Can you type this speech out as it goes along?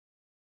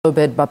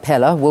Obed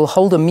Bapela will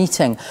hold a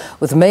meeting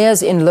with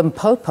mayors in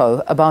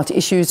Limpopo about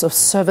issues of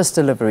service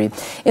delivery.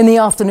 In the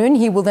afternoon,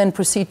 he will then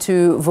proceed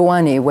to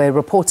Vuwani, where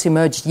reports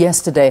emerged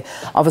yesterday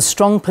of a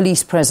strong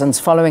police presence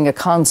following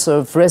accounts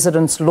of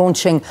residents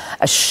launching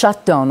a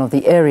shutdown of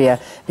the area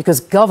because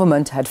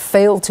government had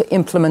failed to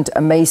implement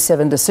a May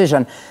 7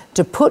 decision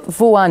to put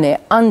Vuwani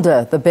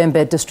under the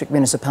Vhembe District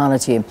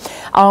Municipality.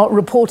 Our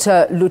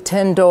reporter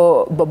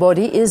Lutendo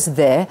Bobodi is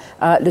there.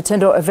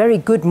 Lutendo, a very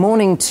good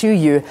morning to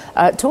you.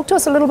 Talk to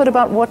us a little bit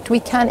about what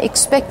we can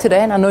expect today,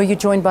 and I know you're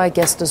joined by a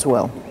guest as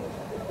well.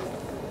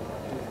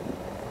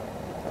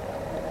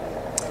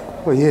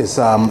 Well, yes,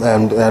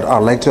 and I'd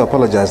like to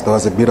apologize. There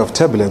was a bit of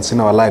turbulence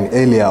in our line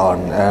earlier on.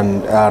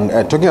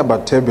 And talking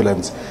about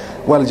turbulence,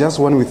 well, just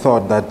when we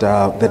thought that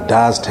the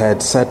dust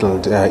had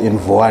settled in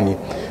Vuwani,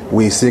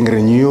 we're seeing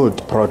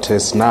renewed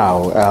protests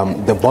now.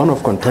 The bone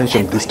of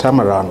contention this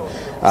time around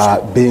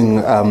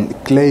being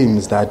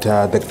claims that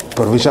the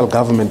provincial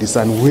government is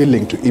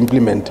unwilling to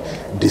implement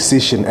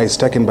decision as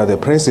taken by the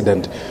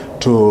president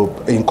to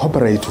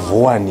incorporate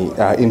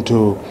Vuwani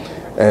into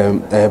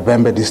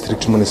Vhembe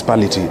District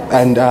Municipality.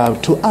 And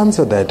to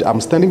answer that,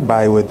 I'm standing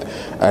by with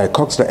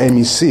Coxter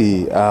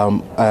MEC,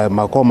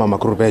 Makoma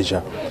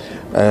Makurubeja.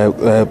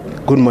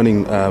 Good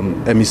morning,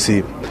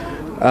 MEC.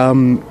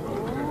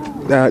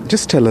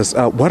 Just tell us,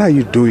 what are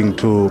you doing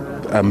to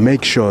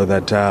make sure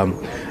that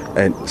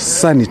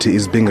sanity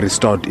is being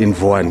restored in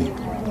Vuwani?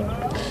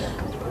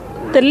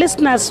 The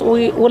listeners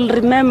will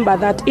remember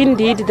that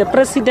indeed the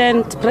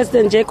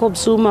President Jacob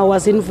Zuma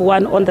was in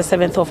Vuwani on the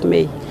 7th of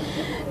May.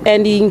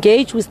 And he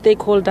engaged with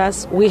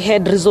stakeholders. We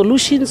had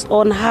resolutions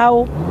on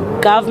how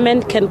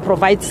government can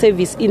provide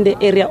service in the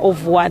area of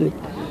Vuwani.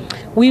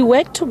 We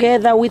worked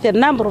together with a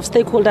number of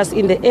stakeholders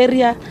in the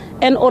area,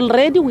 and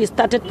already we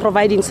started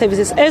providing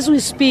services. As we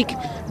speak,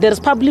 there's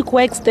public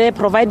works there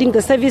providing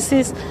the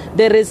services.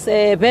 There is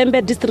a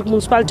Vhembe District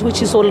Municipality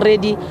which is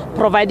already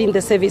providing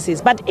the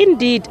services. But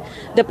indeed,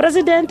 the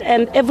President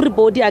and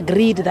everybody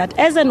agreed that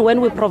as and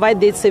when we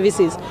provide these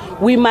services,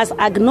 we must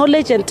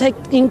acknowledge and take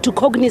into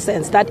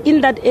cognizance that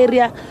in that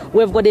area,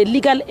 we've got a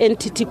legal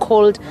entity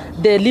called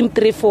the Lim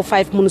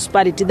 345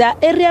 Municipality. There are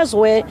areas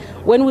where,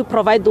 when we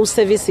provide those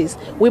services,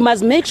 we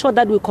must make sure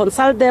that we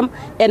consult them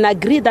and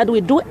agree that we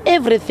do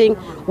everything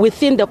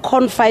within the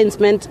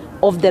confinement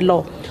of the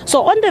law.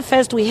 So on the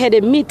first, we had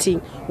a meeting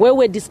where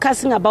we're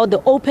discussing about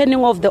the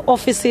opening of the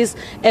offices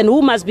and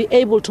who must be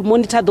able to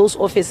monitor those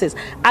offices.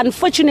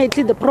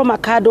 Unfortunately, the Pro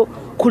Mercado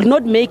could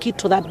not make it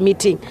to that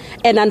meeting.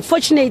 And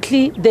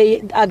unfortunately,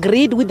 they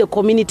agreed with the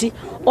community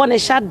on a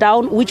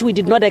shutdown, which we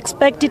did not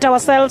expect it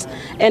ourselves.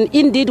 And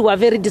indeed, we are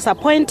very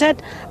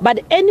disappointed. But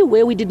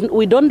anyway, we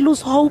don't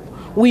lose hope.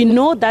 We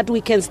know that we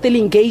can still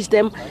engage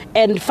them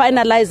and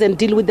finalize and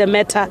deal with the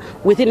matter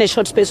within a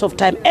short space of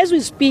time. As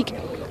we speak,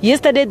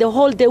 yesterday, the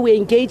whole day, we're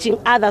engaging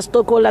other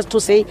stakeholders to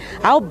say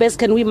how best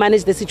can we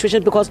manage the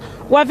situation, because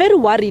we're very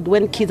worried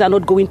when kids are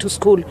not going to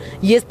school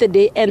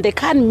yesterday and they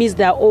can't miss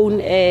their own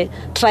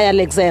trial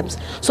exams.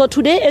 So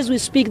today, as we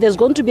speak, there's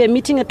going to be a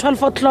meeting at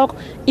 12 o'clock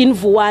in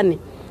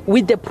Vuwani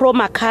with the Pro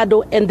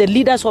Mercado and the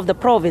leaders of the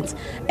province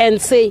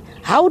and say,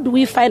 how do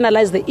we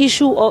finalize the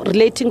issue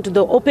relating to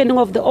the opening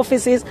of the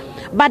offices,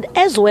 but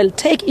as well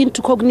take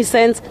into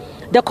cognizance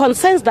the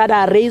concerns that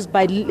are raised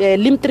by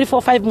Lim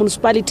 345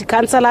 municipality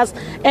councillors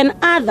and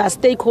other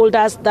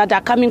stakeholders that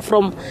are coming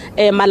from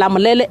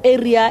Malamulele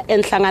area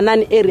and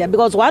Hlanganani area.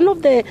 Because one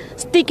of the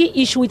sticky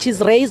issues which is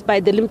raised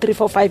by the Lim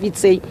 345 is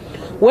say,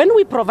 when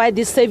we provide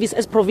this service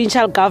as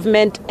provincial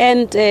government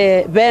and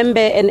Vhembe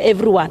and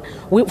everyone,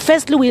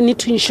 firstly we need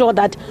to ensure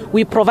that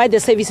we provide the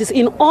services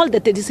in all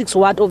the 36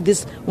 wards of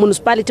this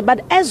municipality,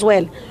 but as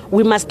well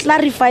we must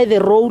clarify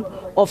the role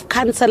of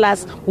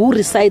councillors who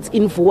resides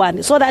in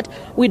Vuwani, so that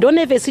we don't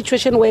have a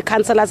situation where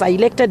councillors are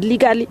elected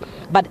legally,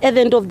 but at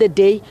the end of the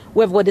day,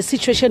 we've got a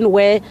situation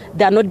where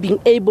they are not being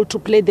able to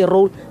play the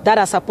role that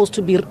are supposed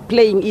to be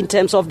playing in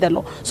terms of the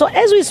law. So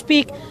as we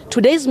speak,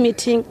 today's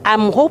meeting,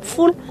 I'm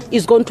hopeful,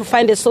 is going to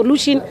find a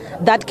solution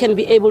that can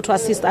be able to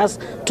assist us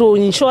to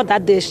ensure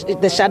that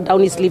the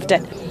shutdown is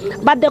lifted.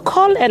 But the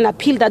call and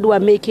appeal that we're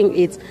making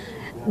is,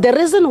 the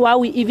reason why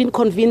we even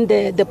convene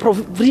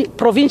the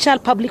provincial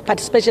public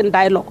participation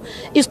dialogue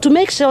is to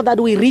make sure that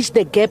we reach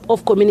the gap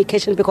of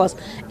communication, because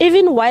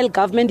even while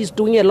government is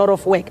doing a lot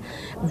of work,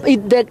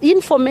 the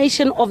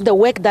information of the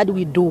work that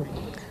we do,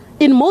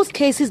 in most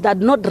cases, does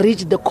not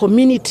reach the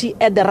community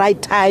at the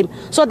right time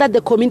so that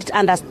the community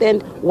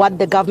understand what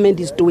the government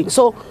is doing.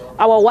 So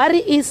our worry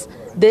is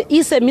there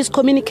is a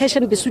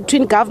miscommunication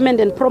between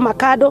government and Pro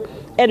Mercado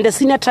and the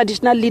senior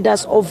traditional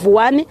leaders of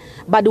Vuwani,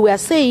 but we are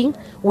saying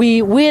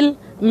we will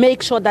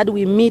make sure that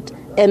we meet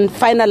and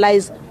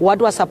finalize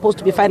what was supposed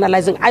to be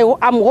finalizing.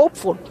 I'm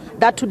hopeful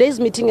that today's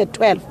meeting at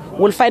 12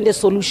 will find a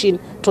solution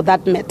to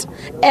that matter.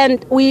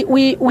 And we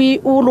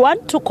will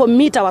want to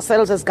commit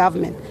ourselves as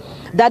government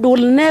that will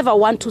never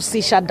want to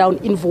see shutdown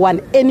in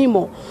Vuwani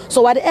anymore.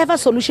 So whatever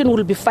solution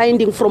we'll be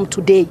finding from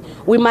today,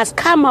 we must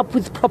come up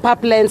with proper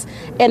plans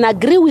and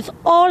agree with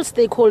all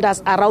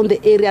stakeholders around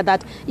the area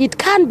that it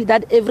can't be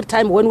that every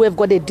time when we've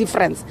got a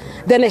difference,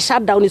 then a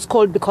shutdown is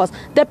called, because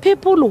the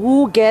people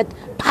who get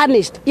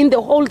punished in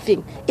the whole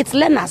thing, it's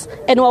learners.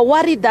 And we're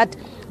worried that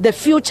the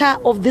future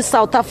of this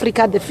South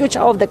Africa, the future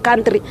of the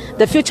country,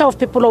 the future of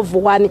people of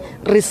Vuwani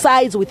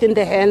resides within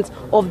the hands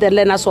of the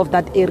learners of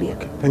that area.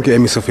 Thank you,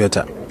 Amy, for your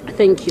time.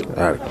 Thank you.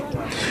 All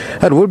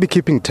right. And we'll be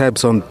keeping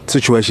tabs on the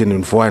situation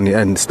in Vuwani,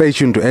 and stay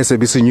tuned to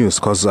SABC News,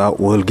 because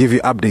we'll give you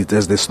updates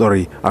as the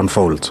story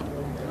unfolds.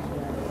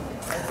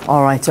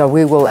 All right,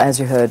 we will, as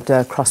you heard,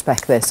 cross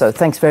back there. So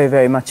thanks very,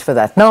 very much for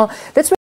that. Now, let's